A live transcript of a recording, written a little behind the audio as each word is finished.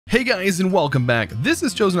Hey guys, and welcome back. This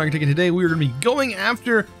is ChosenArchitect, and today we are going to be going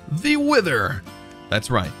after the Wither.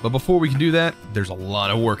 That's right, but before we can do that, there's a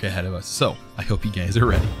lot of work ahead of us, so I hope you guys are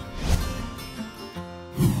ready.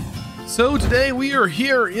 So today we are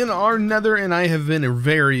here in our nether, and I have been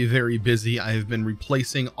very busy. I have been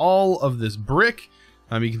replacing all of this brick.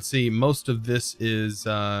 You can see most of this is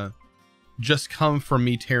just come from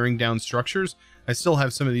me tearing down structures. I still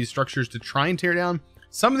have some of these structures to try and tear down.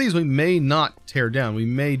 Some of these we may not tear down. We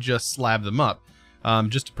may just slab them up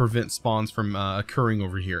just to prevent spawns from occurring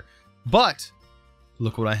over here. But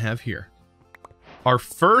look what I have here. Our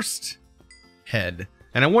first head.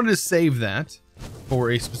 And I wanted to save that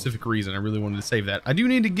for a specific reason. I really wanted to save that. I do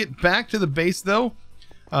need to get back to the base though.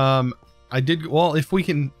 Well, if we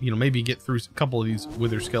can, maybe get through a couple of these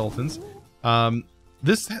wither skeletons.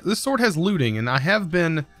 This sword has looting, and I have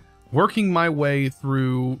been working my way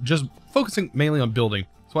through just focusing mainly on building.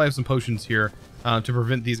 So I have some potions here to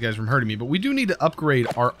prevent these guys from hurting me. But we do need to upgrade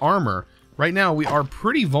our armor. Right now we are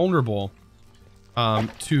pretty vulnerable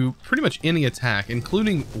to pretty much any attack,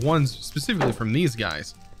 including ones specifically from these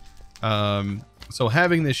guys. So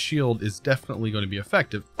having this shield is definitely going to be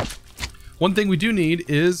effective. One thing we do need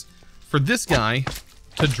is for this guy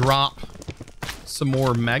to drop some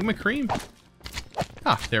more magma cream.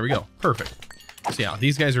 Ah, there we go. Perfect. So yeah,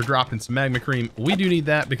 these guys are dropping some magma cream. We do need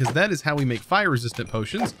that because that is how we make fire resistant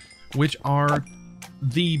potions, which are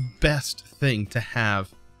the best thing to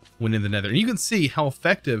have when in the nether. And you can see how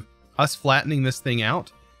effective us flattening this thing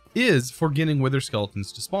out is for getting wither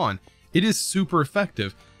skeletons to spawn. It is super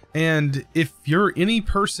effective. And if you're any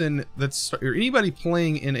person or anybody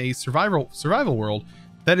playing in a survival world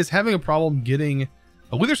that is having a problem getting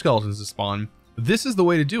a wither skeletons to spawn, this is the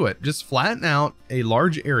way to do it. Just flatten out a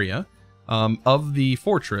large area of the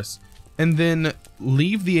fortress, and then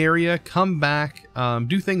leave the area, come back,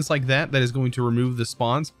 do things like that is going to remove the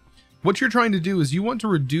spawns. What you're trying to do is you want to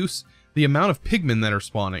reduce the amount of pigmen that are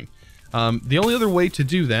spawning. The only other way to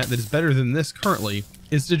do that is better than this currently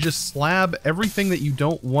is to just slab everything that you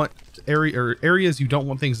don't want, areas you don't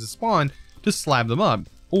want things to spawn, just slab them up,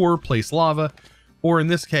 or place lava, or in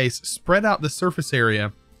this case spread out the surface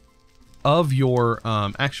area of your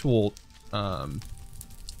actual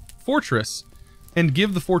fortress, and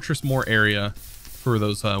give the fortress more area for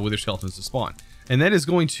those wither skeletons to spawn. And that is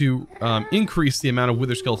going to increase the amount of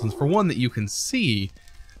wither skeletons, for one, that you can see,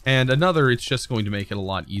 and another, it's just going to make it a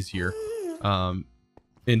lot easier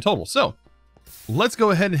in total. So let's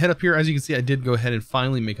go ahead and head up here. As you can see, I did go ahead and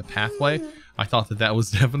finally make a pathway. I thought that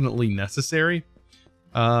was definitely necessary.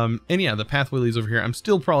 And yeah, the pathway leads over here. I'm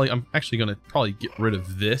actually gonna probably get rid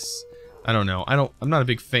of this. I don't know. I'm not a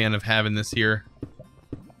big fan of having this here.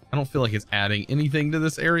 I don't feel like it's adding anything to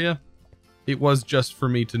this area. It was just for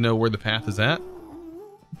me to know where the path is at.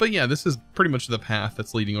 But yeah, this is pretty much the path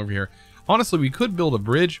that's leading over here. Honestly, we could build a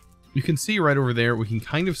bridge. You can see right over there, we can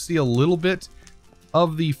kind of see a little bit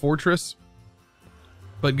of the fortress.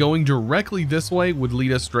 But going directly this way would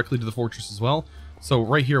lead us directly to the fortress as well. So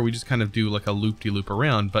right here, we just kind of do like a loop-de-loop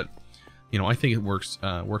around. But, I think it works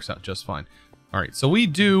out just fine. All right, so we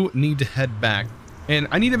do need to head back. And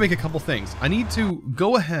I need to make a couple things. I need to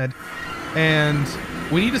go ahead and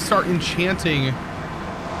we need to start enchanting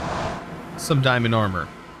some diamond armor.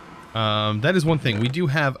 That is one thing. We do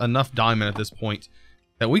have enough diamond at this point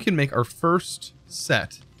that we can make our first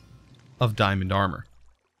set of diamond armor.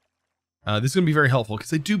 This is going to be very helpful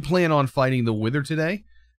because I do plan on fighting the Wither today.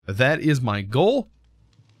 That is my goal.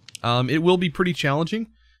 It will be pretty challenging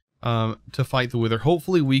to fight the Wither.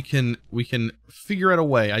 Hopefully we can figure out a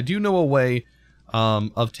way. I do know a way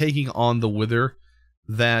of taking on the Wither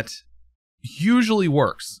that usually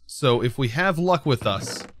works. So if we have luck with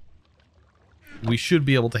us, we should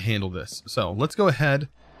be able to handle this. So let's go ahead,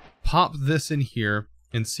 pop this in here,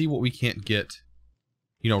 and see what we can't get.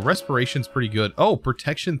 Respiration's pretty good. Oh,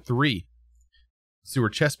 protection 3. Sewer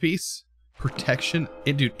chest piece, protection.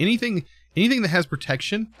 Dude, anything that has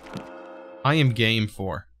protection, I am game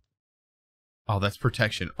for. Oh, that's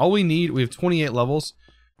protection. All we need, we have 28 levels.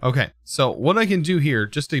 Okay, so what I can do here,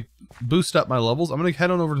 just to boost up my levels, I'm going to head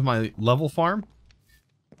on over to my level farm.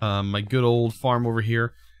 My good old farm over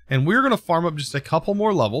here. And we're going to farm up just a couple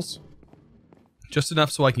more levels. Just enough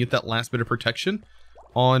so I can get that last bit of protection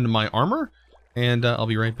on my armor. And I'll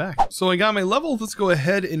be right back. So I got my level. Let's go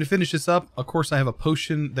ahead and finish this up. Of course, I have a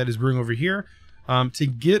potion that is brewing over here. To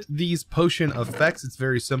get these potion effects, it's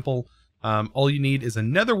very simple. All you need is a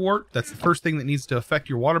nether wart. That's the first thing that needs to affect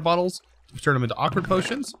your water bottles to turn them into awkward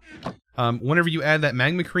potions. Whenever you add that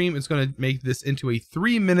magma cream, it's going to make this into a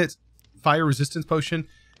 3-minute fire resistance potion.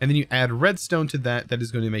 And then you add redstone to that. That is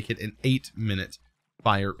going to make it an 8-minute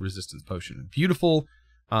fire resistance potion. Beautiful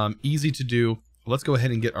Easy to do. Let's go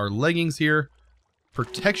ahead and get our leggings here.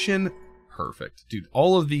 Protection, perfect. Dude,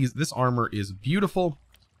 all of these, this armor is beautiful.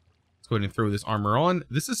 Let's go ahead and throw this armor on.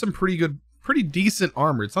 This is some pretty good, pretty decent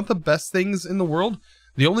armor. It's not the best things in the world.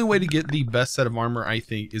 The only way to get the best set of armor, I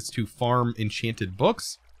think, is to farm enchanted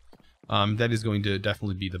books. That is going to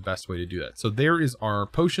definitely be the best way to do that. So there is our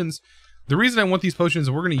potions. The reason I want these potions,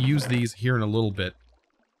 we're going to use these here in a little bit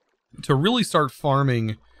to really start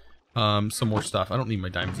farming some more stuff. I don't need my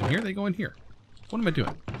diamonds in here. They go in here. What am I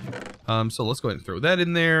doing? So let's go ahead and throw that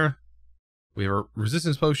in there. We have our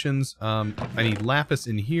resistance potions. I need lapis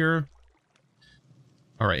in here.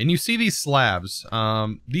 All right, and you see these slabs.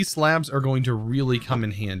 These slabs are going to really come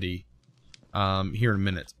in handy here in a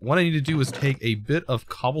minute. What I need to do is take a bit of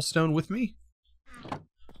cobblestone with me.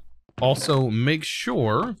 Also, make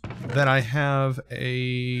sure that I have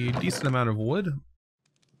a decent amount of wood,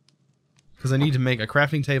 because I need to make a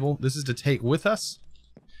crafting table. This is to take with us.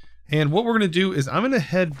 And what we're going to do is I'm going to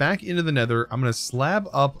head back into the nether. I'm going to slab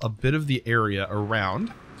up a bit of the area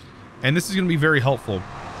around. And this is going to be very helpful.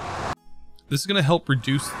 This is going to help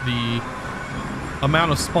reduce the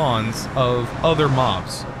amount of spawns of other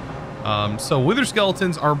mobs. So wither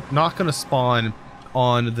skeletons are not going to spawn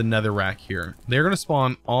on the nether rack here. They're going to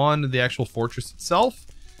spawn on the actual fortress itself.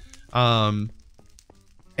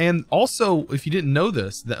 And also, if you didn't know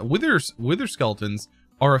this, that wither skeletons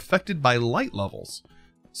are affected by light levels.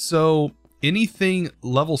 So anything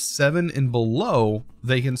level 7 and below,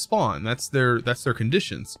 they can spawn. That's their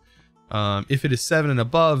conditions. If it is 7 and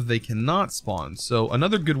above, they cannot spawn. So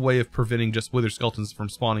another good way of preventing just wither skeletons from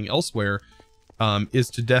spawning elsewhere is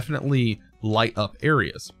to definitely light up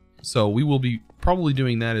areas. So we will be probably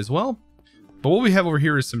doing that as well. But what we have over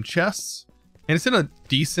here is some chests, and it's in a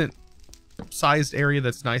decent sized area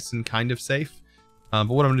that's nice and kind of safe. But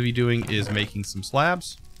what I'm going to be doing is making some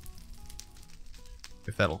slabs.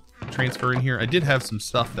 If that'll transfer in here. I did have some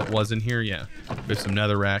stuff that was in here, yeah. We have some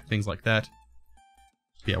netherrack, things like that.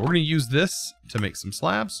 Yeah, we're going to use this to make some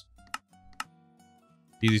slabs.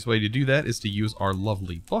 The easiest way to do that is to use our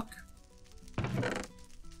lovely book.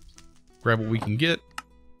 Grab what we can get.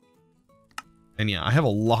 And yeah, I have a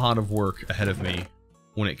lot of work ahead of me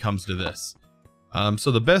when it comes to this. So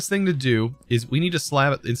the best thing to do is we need to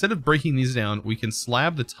slab it. Instead of breaking these down, we can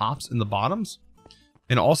slab the tops and the bottoms.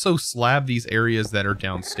 And also slab these areas that are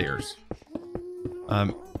downstairs.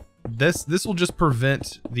 This will just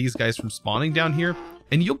prevent these guys from spawning down here.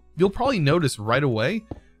 And you'll probably notice right away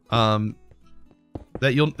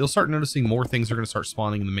that you'll start noticing more things are going to start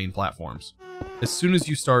spawning in the main platforms. As soon as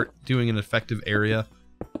you start doing an effective area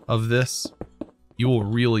of this, you will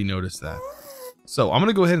really notice that. So I'm going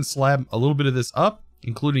to go ahead and slab a little bit of this up,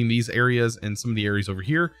 including these areas and some of the areas over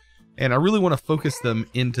here. And I really want to focus them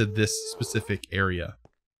into this specific area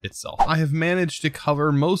itself. I have managed to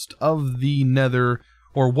cover most of the nether,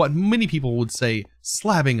 or what many people would say,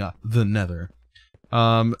 slabbing up the nether.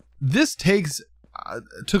 This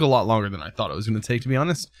took a lot longer than I thought it was going to take, to be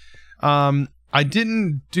honest. I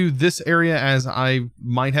didn't do this area as I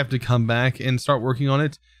might have to come back and start working on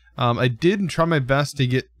it. I did try my best to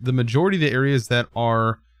get the majority of the areas that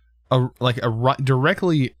are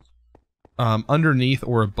directly underneath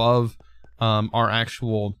or above our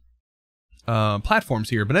actual platforms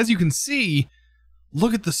here. But as you can see,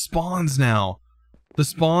 look at the spawns now. The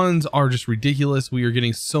spawns are just ridiculous. We are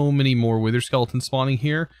getting so many more wither skeletons spawning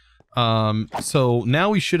here. So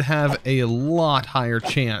now we should have a lot higher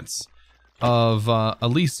chance of at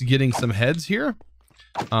least getting some heads here.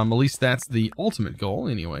 At least that's the ultimate goal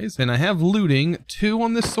anyways. And I have looting 2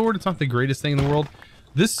 on this sword. It's not the greatest thing in the world.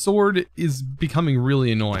 This sword is becoming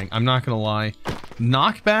really annoying. I'm not gonna lie.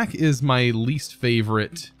 Knockback is my least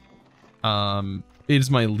favorite. It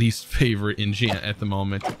is my least favorite enchant at the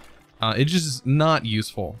moment. It's just not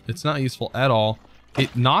useful. It's not useful at all.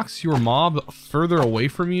 It knocks your mob further away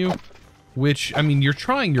from you, which, I mean, you're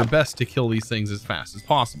trying your best to kill these things as fast as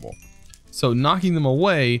possible. So knocking them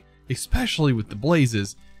away, especially with the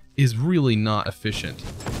blazes, is really not efficient.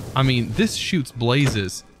 I mean, this shoots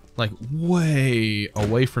blazes like way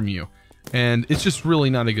away from you, and it's just really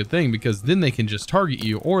not a good thing, because then they can just target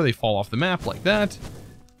you, or they fall off the map like that,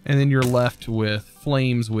 and then you're left with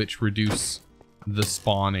flames, which reduce the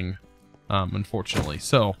spawning, unfortunately.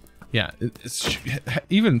 So yeah,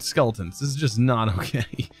 even skeletons, this is just not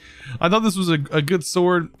okay. I thought this was a good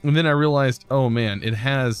sword, and then I realized, oh man, it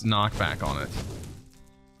has knockback on it,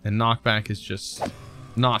 and knockback is just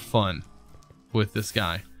not fun with this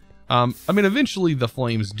guy. I mean, eventually the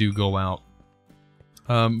flames do go out,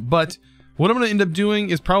 but what I'm going to end up doing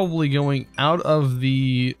is probably going out of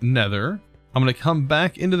the nether. I'm going to come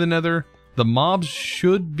back into the nether. The mobs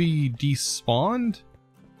should be despawned.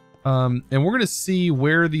 And we're going to see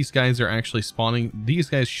where these guys are actually spawning. These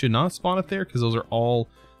guys should not spawn up there because those are all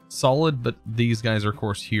solid, but these guys are of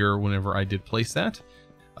course here whenever I did place that.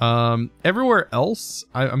 Everywhere else,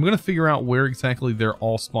 I'm going to figure out where exactly they're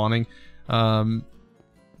all spawning. I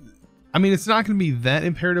mean, it's not going to be that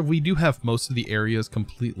imperative. We do have most of the areas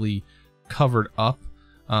completely covered up.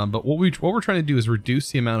 But what we're trying to do is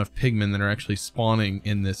reduce the amount of pigmen that are actually spawning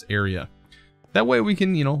in this area. That way we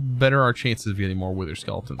can, you know, better our chances of getting more wither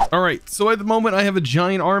skeletons. All right, so at the moment I have a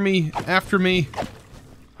giant army after me.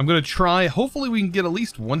 I'm going to try, hopefully we can get at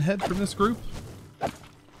least one head from this group.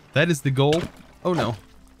 That is the goal. Oh no,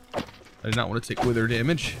 I did not want to take wither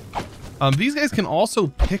damage. These guys can also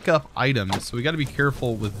pick up items, so we got to be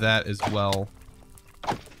careful with that as well.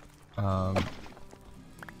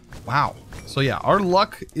 Wow. So yeah, our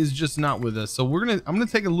luck is just not with us. So I'm gonna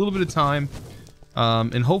take a little bit of time,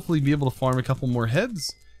 and hopefully be able to farm a couple more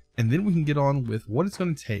heads, and then we can get on with what it's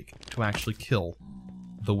going to take to actually kill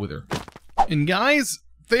the wither. And guys,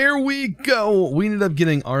 there we go. We ended up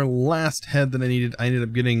getting our last head that I needed. I ended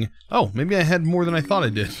up getting, oh, maybe I had more than I thought I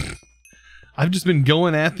did. I've just been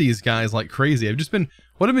going at these guys like crazy.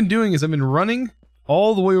 What I've been doing is I've been running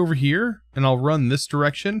all the way over here, and I'll run this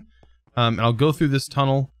direction, and I'll go through this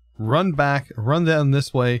tunnel, run back, run down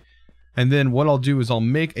this way, and then what I'll do is I'll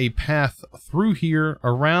make a path through here,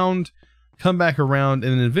 around, come back around,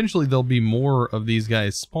 and then eventually there'll be more of these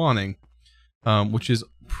guys spawning, which is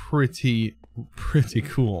pretty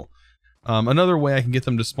cool. Another way I can get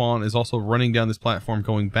them to spawn is also running down this platform,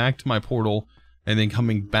 going back to my portal, and then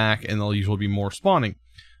coming back, and there'll usually be more spawning.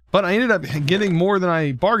 But I ended up getting more than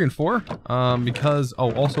I bargained for, because,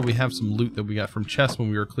 oh, also we have some loot that we got from chests when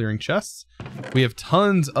we were clearing chests. We have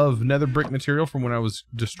tons of nether brick material from when I was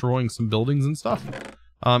destroying some buildings and stuff.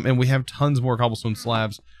 And we have tons more cobblestone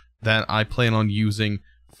slabs that I plan on using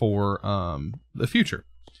for the future.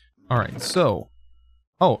 Alright, so...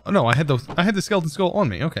 Oh, no, I had the skeleton skull on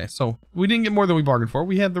me. Okay, so we didn't get more than we bargained for.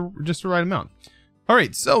 We had just the right amount.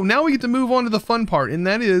 Alright, so now we get to move on to the fun part, and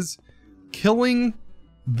that is killing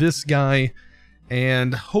this guy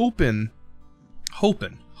and hoping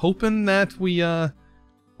that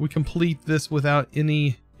we complete this without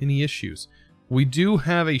any issues. We do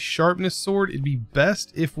have a sharpness sword. It'd be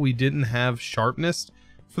best if we didn't have sharpness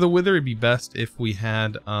for the wither. It'd be best if we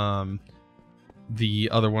had the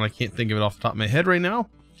other one. I can't think of it off the top of my head right now.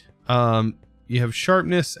 You have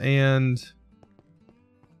sharpness and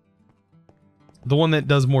the one that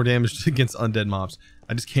does more damage against undead mobs.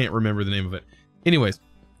 I just can't remember the name of it. Anyways,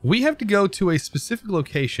 we have to go to a specific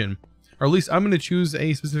location, or at least I'm going to choose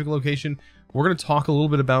a specific location. We're going to talk a little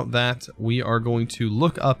bit about that. We are going to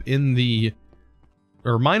look up in the,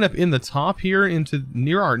 or mine up in the top here into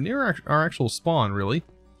near our actual spawn, really.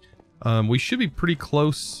 We should be pretty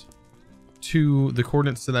close to the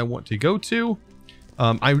coordinates that I want to go to.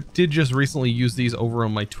 I did just recently use these over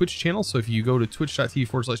on my Twitch channel, so if you go to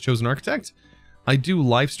twitch.tv/ChosenArchitect, I do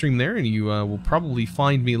live stream there, and you will probably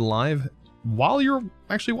find me live while you're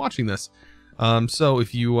actually watching this. So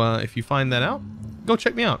if you find that out, go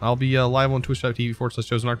check me out. I'll be live on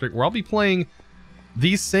twitch.tv/ChosenArchitect, where I'll be playing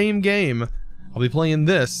the same game. I'll be playing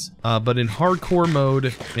this, but in hardcore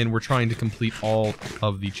mode, and we're trying to complete all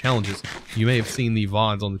of the challenges. You may have seen the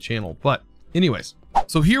VODs on the channel, but anyways.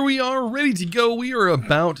 So here we are, ready to go. We are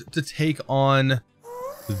about to take on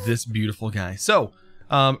this beautiful guy. So,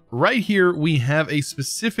 right here, we have a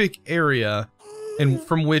specific area and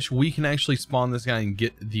from which we can actually spawn this guy and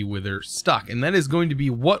get the wither stuck. And that is going to be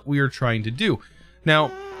what we are trying to do.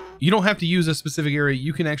 Now, you don't have to use a specific area.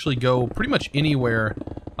 You can actually go pretty much anywhere,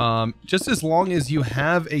 just as long as you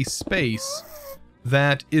have a space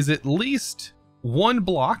that is at least one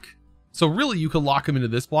block. So really, you could lock him into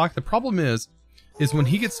this block. The problem is when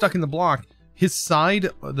he gets stuck in the block, his side,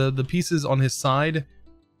 the pieces on his side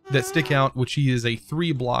that stick out, which he is a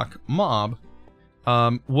 3-block mob,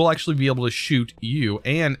 will actually be able to shoot you,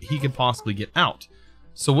 and he could possibly get out.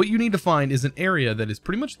 So what you need to find is an area that is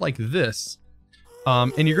pretty much like this,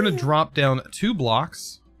 and you're going to drop down 2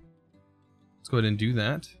 blocks. Let's go ahead and do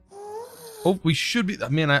that. Oh, we should be,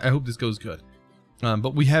 man, I hope this goes good.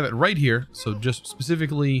 But we have it right here, so just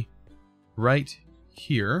specifically right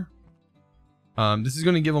here. This is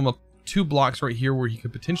going to give him 2 blocks right here where he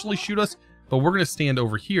could potentially shoot us, but we're going to stand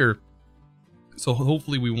over here, so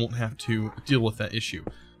hopefully we won't have to deal with that issue.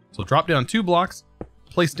 So drop down 2 blocks,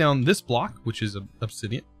 place down this block, which is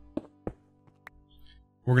obsidian.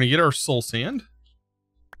 We're going to get our soul sand,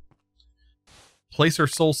 place our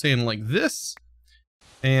soul sand like this,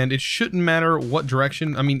 and it shouldn't matter what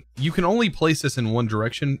direction. I mean, you can only place this in one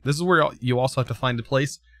direction. This is where you also have to find a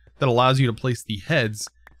place that allows you to place the heads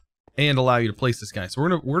and allow you to place this guy. So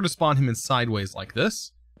we're gonna spawn him in sideways like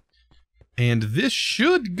this. And this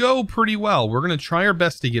should go pretty well. We're gonna try our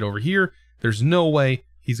best to get over here. There's no way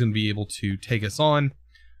he's gonna be able to take us on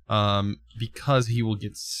because he will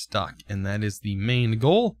get stuck. And that is the main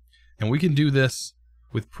goal. And we can do this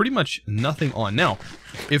with pretty much nothing on. Now,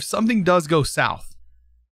 if something does go south,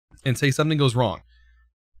 and say something goes wrong,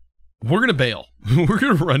 we're going to bail. We're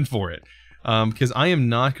going to run for it. Because I am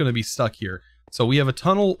not going to be stuck here. So we have a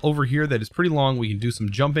tunnel over here that is pretty long. We can do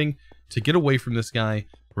some jumping to get away from this guy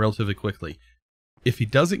relatively quickly. If he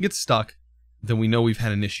doesn't get stuck, then we know we've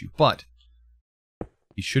had an issue. But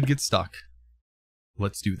he should get stuck.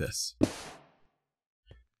 Let's do this.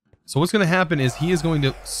 So what's going to happen is he is going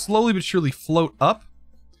to slowly but surely float up.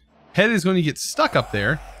 Head is going to get stuck up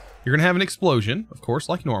there. You're going to have an explosion, of course,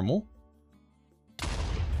 like normal.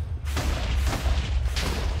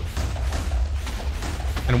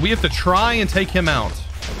 And we have to try and take him out.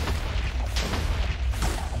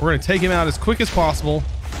 We're going to take him out as quick as possible.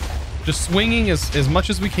 Just swinging as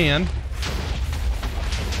much as we can.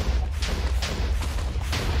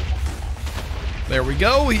 There we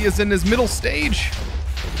go. He is in his middle stage.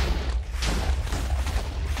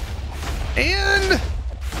 And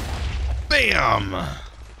bam!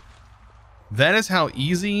 That is how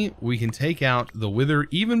easy we can take out the Wither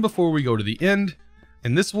even before we go to the end.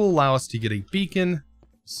 And this will allow us to get a beacon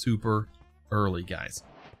super early, guys.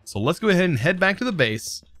 So let's go ahead and head back to the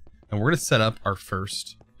base, and we're going to set up our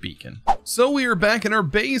first beacon. So we are back in our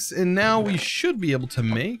base, and now we should be able to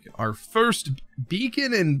make our first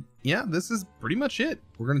beacon. And yeah, this is pretty much it.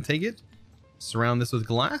 We're going to take it, surround this with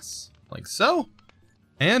glass, like so.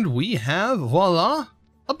 And we have, voila,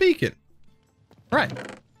 a beacon. Right,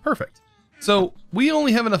 perfect. So we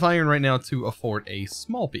only have enough iron right now to afford a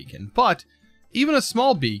small beacon, but even a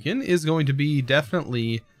small beacon is going to be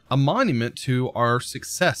definitely a monument to our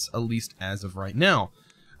success, at least as of right now.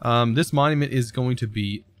 This monument is going to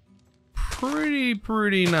be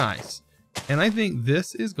pretty nice. And I think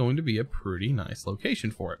this is going to be a pretty nice location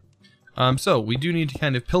for it. So we do need to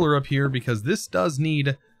kind of pillar up here because this does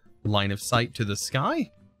need line of sight to the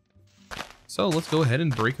sky. So let's go ahead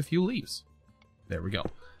and break a few leaves. There we go.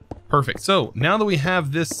 Perfect. So now that we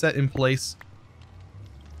have this set in place,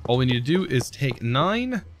 all we need to do is take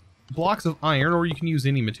 9 blocks of iron, or you can use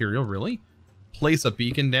any material really, place a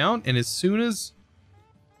beacon down, and as soon as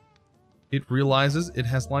it realizes it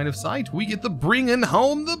has line of sight, we get the bringing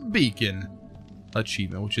home the beacon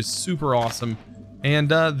achievement, which is super awesome. And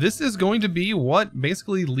this is going to be what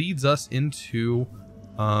basically leads us into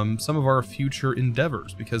some of our future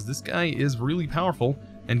endeavors, because this guy is really powerful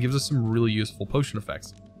and gives us some really useful potion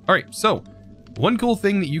effects. All right, so one cool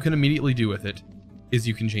thing that you can immediately do with it is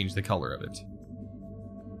you can change the color of it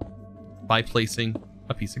by placing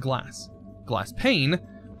a piece of glass pane,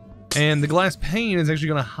 and the glass pane is actually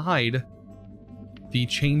going to hide the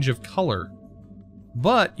change of color.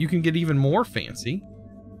 But you can get even more fancy.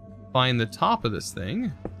 Find the top of this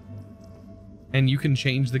thing, and you can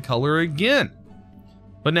change the color again.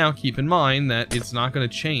 But now keep in mind that it's not going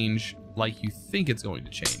to change like you think it's going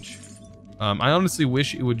to change. I honestly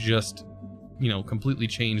wish it would just, you know, completely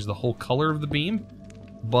change the whole color of the beam,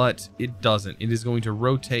 but it doesn't. It is going to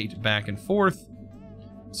rotate back and forth.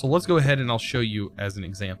 So let's go ahead and I'll show you as an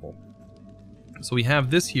example. So we have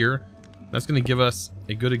this here. That's going to give us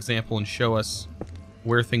a good example and show us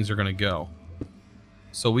where things are going to go.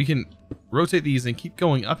 So we can rotate these and keep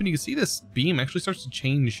going up, and you can see this beam actually starts to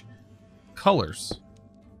change colors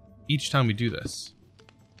each time we do this.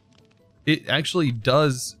 It actually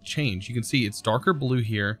does change. You can see it's darker blue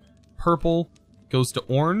here, purple goes to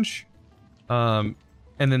orange, and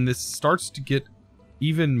then this starts to get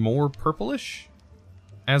even more purplish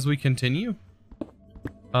as we continue.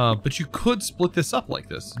 But you could split this up like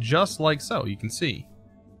this, just like so. You can see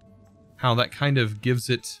how that kind of gives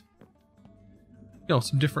it, you know,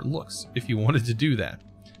 some different looks if you wanted to do that.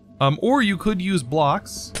 Or you could use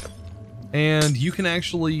blocks, and you can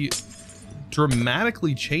actually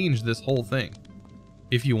dramatically change this whole thing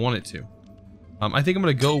if you wanted to. I think I'm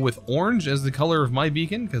going to go with orange as the color of my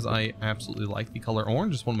beacon because I absolutely like the color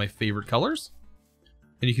orange. It's one of my favorite colors.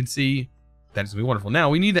 And you can see that is going to be wonderful. Now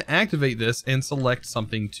we need to activate this and select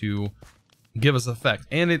something to give us effect.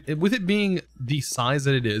 And with it being the size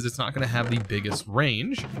that it is, it's not going to have the biggest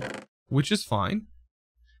range, which is fine.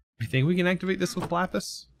 I think we can activate this with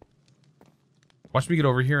lapis. Watch me get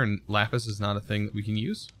over here, and lapis is not a thing that we can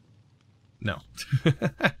use. No.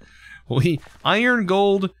 Iron,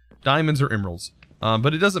 gold, diamonds, or emeralds.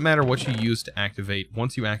 But it doesn't matter what you use to activate.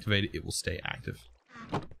 Once you activate it, it will stay active.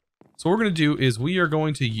 So what we're going to do is we are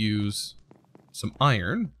going to use some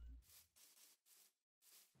iron.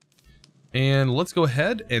 And let's go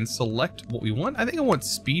ahead and select what we want. I think I want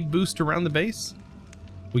speed boost around the base.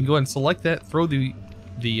 We can go ahead and select that, throw the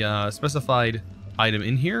specified item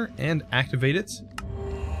in here and activate it.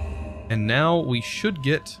 And now we should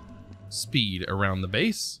get speed around the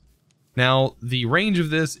base. Now, the range of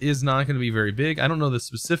this is not going to be very big. I don't know the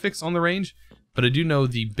specifics on the range, but I do know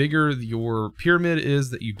the bigger your pyramid is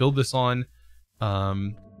that you build this on,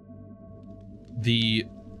 the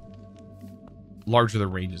larger the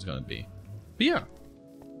range is going to be. But yeah,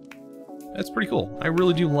 that's pretty cool. I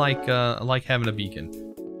really do like having a beacon.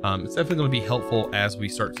 It's definitely going to be helpful as we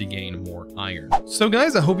start to gain more iron. So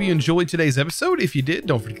guys, I hope you enjoyed today's episode. If you did,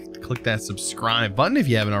 don't forget to click that subscribe button if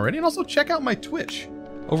you haven't already. And also check out my Twitch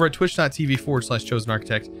over at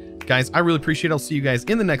twitch.tv/ChosenArchitect. Guys, I really appreciate it. I'll see you guys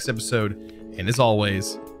in the next episode. And as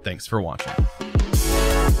always, thanks for watching.